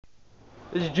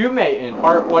This is Jumate in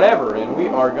part whatever, and we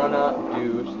are gonna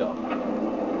do stuff.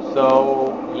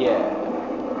 So, yeah.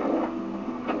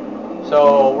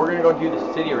 So, we're gonna go do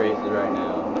the city races right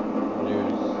now.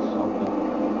 There's something.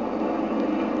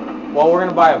 Well, we're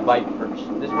gonna buy a bike first.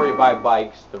 This is where you buy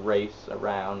bikes to race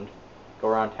around, go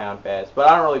around town fast. But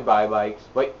I don't really buy bikes.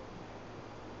 Wait.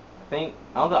 I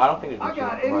don't think there's a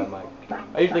chance to buy a bike.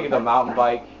 I usually get the mountain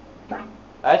bike.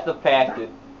 That's the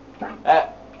fastest.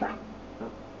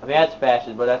 I think that's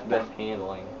fastest, but that's best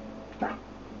handling.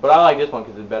 But I like this one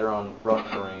because it's better on rough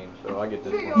terrain, so I get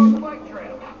this one.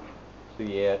 So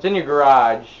yeah, it's in your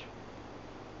garage,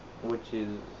 which is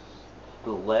to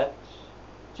the left.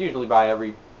 It's usually by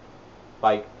every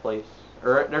bike place.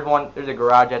 Or there's a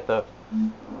garage at the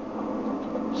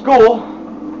school.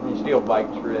 You steal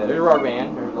bikes for that. There's a rubber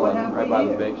band. There's 11 right by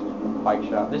the bike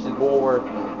shop. This is Woolworth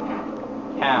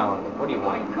Town. What do you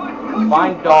want?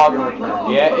 Find dog and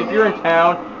return. Yeah, if you're in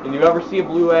town and you ever see a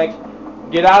blue X,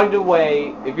 get out of the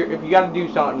way. If you got to do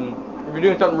something, if you're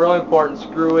doing something really important,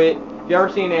 screw it. If you ever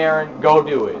see an errand, go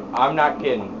do it. I'm not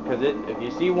kidding. Because if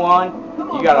you see one,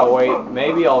 you got to wait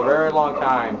maybe a very long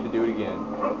time to do it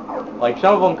again. Like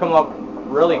some of them come up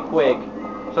really quick.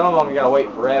 Some of them you got to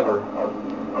wait forever.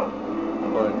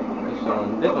 But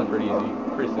this one's pretty easy,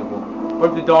 pretty simple.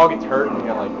 What if the dog gets hurt and you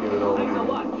gotta like do it all over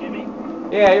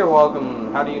again? Yeah, you're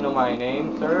welcome. How do you know my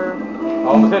name, sir? I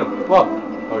almost hit him. Whoa.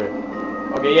 Okay.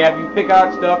 Okay, yeah, if you pick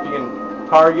out stuff, you can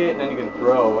target and then you can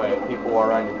throw at people while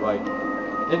riding your bike.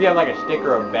 If you have like a stick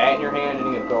or a bat in your hand, then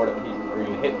you can throw it at people, or you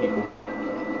can hit people.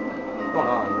 What's going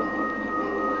on,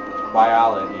 bro?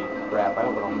 Biology. Crap, I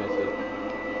hope I don't miss it.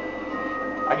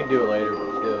 I can do it later,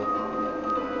 but still.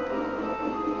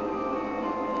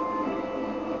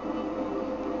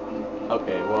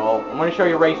 Okay, well, I'm going to show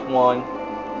you race 1.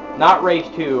 Not race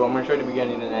 2, I'm going to show you the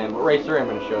beginning and end, but race 3 I'm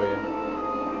going to show you.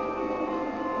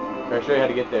 I'm going to show you how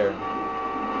to get there.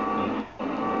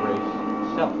 Race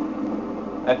itself.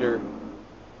 After,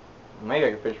 maybe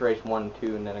I can finish race 1 and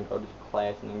 2 and then I go to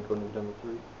class and then go to number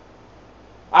 3.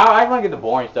 I want to get the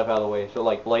boring stuff out of the way, so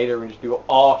like later we just do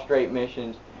all straight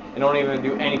missions and don't even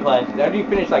do any classes. After you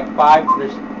finish like 5,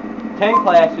 there's 10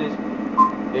 classes.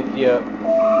 If you...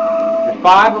 There's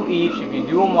 5 of each. If you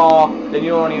do them all, then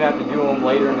you don't even have to do them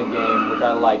later in the game, which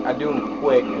I like. I do them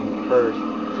quick and first,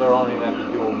 so I don't even have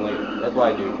to do them later. That's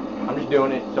what I do. I'm just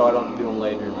doing it so I don't have to do them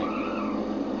later and like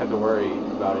have to worry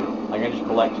about it. Like I just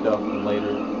collect stuff and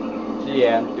later. So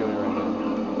yeah, I'm just doing it right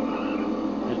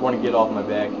now. I just want to get off my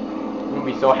back. I'm gonna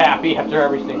be so happy after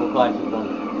every single class is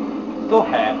done. So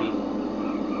happy.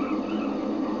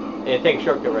 Yeah, take a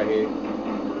shortcut right here.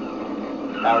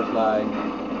 Power slide.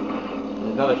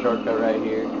 There's another shortcut right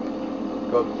here.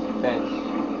 Go up the fence.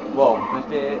 Whoa,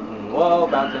 missed it. And whoa,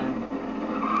 bouncing.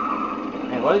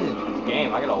 Man, what is this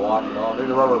game? I gotta watch it all. There's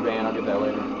a rubber band. I'll get that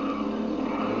later.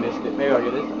 I missed it. Maybe I'll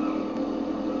get this.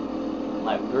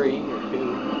 Lap 3 or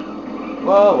 2.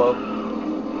 Whoa, whoa.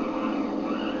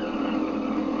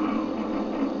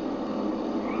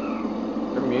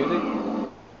 Is there music?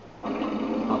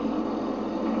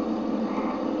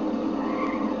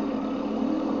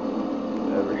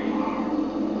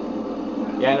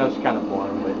 Yeah, I know it's kind of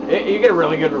boring, but you get a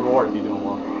really good reward if you do them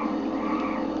well.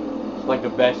 It's like the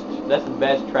best, that's the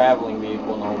best traveling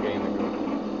vehicle in the whole game.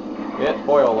 Yeah,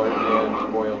 spoiler alert, yeah, I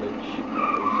spoiled it.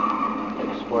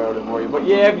 I spoiled it for you. But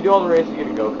yeah, if you do all the races, you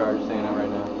get a go-kart, just saying that right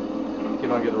now. See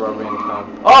if I can get the rubber band this time.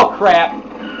 Oh, crap!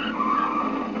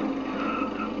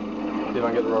 See if I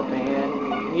can get the rubber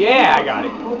band. Yeah, I got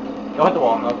it. Don't hit the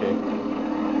wall, okay.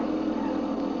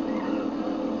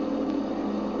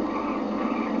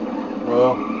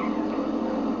 Well,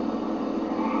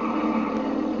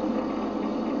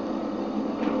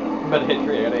 I'm about to hit a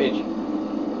tree. I got an itch.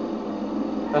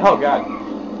 Oh god,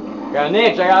 got an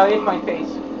itch. I got an itch in my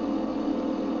face.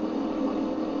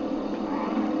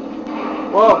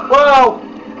 Whoa, whoa!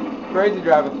 Crazy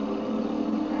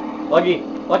driving. Lucky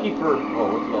for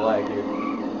what's the lag here?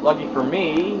 Lucky for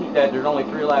me that there's only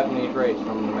 3 laps in each race, so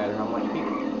no matter how much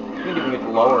people. You can even get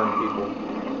lower in people.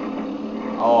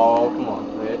 Oh, come on.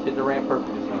 Let's hit the ramp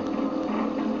perfect this time.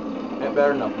 That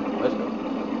better nothing. Let's go.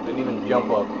 Didn't even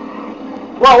jump up.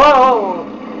 Whoa, whoa,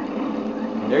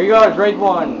 whoa! There you go. It's race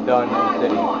 1 done in the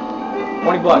city.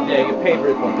 20 bucks. Yeah, you get paid for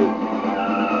this one too.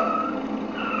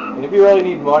 And if you really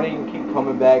need money, you can keep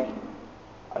coming back.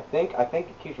 I think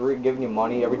it keeps giving you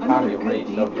money every time you race.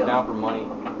 So if you're down for money.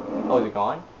 Oh, is it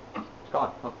gone? It's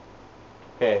gone. Huh.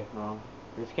 Okay. Well,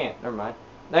 we just can't. Never mind.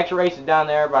 Next race is down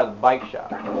there by the bike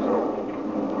shop.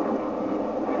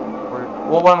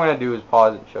 Well, what I'm going to do is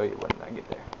pause it and show you when I get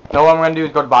there. So what I'm going to do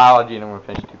is go to biology and I'm going to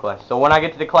finish 2 classes. So when I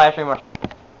get to the classroom,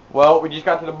 well, we just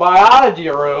got to the biology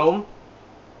room.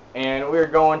 and we were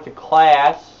going to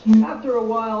class. After a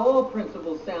while, all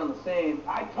principles sound the same.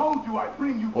 I told you I'd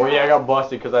bring you back. Oh yeah, I got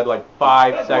busted because I had like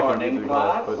 5 Good seconds morning, into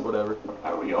class, class. but whatever.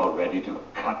 Are we all ready to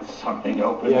cut something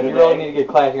open Yeah, if today? you really need to get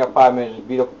class, you got 5 minutes. Just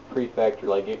beat up the prefect or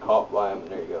like get caught by him, and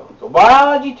there you go. So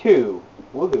biology 2.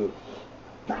 Woohoo.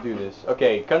 Let's do this.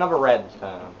 Okay, cut number red this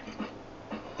time.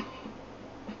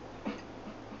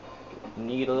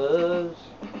 Needles.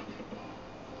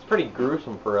 It's pretty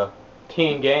gruesome for a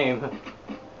teen game.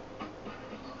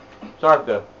 Sorry if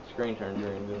the screen turned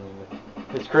green. Didn't mean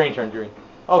to. The screen turned green.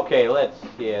 Okay,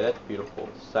 yeah, that's a beautiful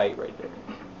sight right there.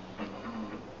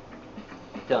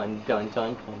 Dun dun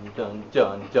dun dun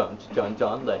dun dun dun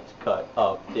dun. Let's cut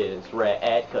up this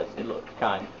rat, cause it looks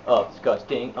kind of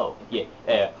disgusting. Oh yeah,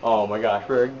 oh my gosh,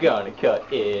 we're gonna cut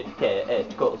its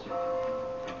testicles.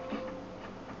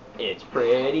 It's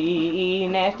pretty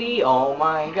nasty. Oh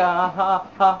my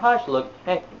gosh, look,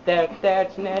 hey,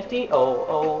 that's nasty.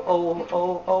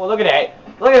 Oh, look at that.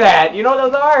 Look at that. You know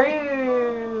what those are?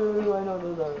 Ew, I know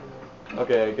what those are.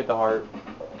 Okay, get the heart.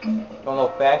 Going a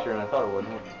little faster than I thought it would.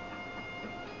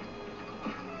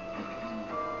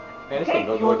 Man, this thing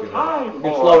goes way too fast. You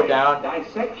can slow it down.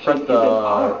 Press the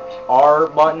R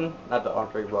button, not the R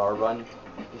button.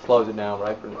 It slows it down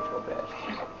right for it to go fast.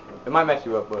 It might mess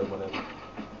you up, but whatever.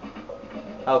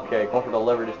 Okay, going for the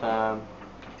liver this time.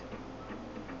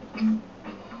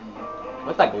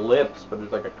 Looks like lips, but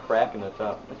there's like a crack in the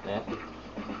top. That's nasty.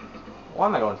 Why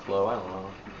am I going slow? I don't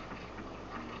know.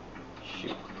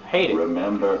 Shoot. I hate it.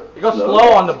 Remember, you go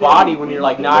slow on the body when you're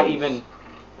like not even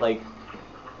like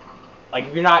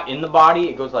if you're not in the body,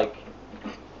 it goes like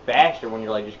faster when you're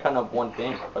like just cutting up one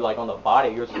thing. But like on the body,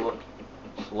 it goes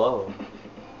slow.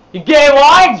 You gay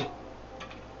white!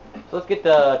 So let's get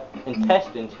the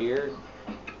intestines here.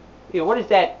 Ew, what is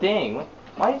that thing?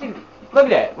 Why does it... Look at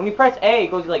that. When you press A,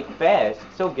 it goes like fast.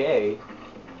 It's so gay.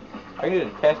 I can do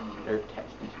the testes. I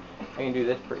can do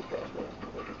this pretty fast.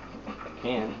 I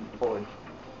can. Forward.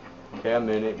 Okay, I'm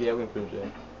in it. Yeah, we can finish it.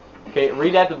 Okay,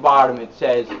 read at the bottom. It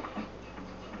says,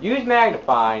 use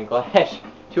magnifying glass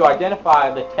to identify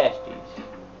the testes.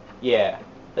 Yeah,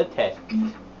 the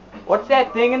testes. What's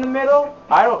that thing in the middle?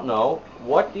 I don't know.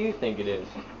 What do you think it is?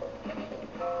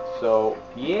 So,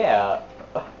 yeah.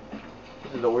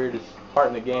 This is the weirdest part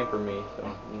in the game for me, so,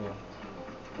 yeah.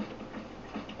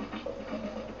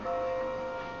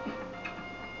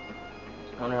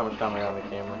 I wonder how much time I got on the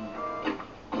camera.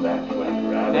 That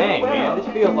went rather Dang, well. man, this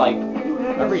feels like You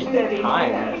have a every steady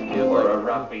time hand it just feels for like... a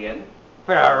ruffian.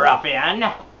 For a ruffian!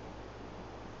 Did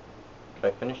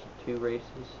I finish the 2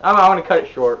 races? I want to cut it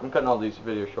short. I'm cutting all these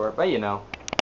videos short, but you know.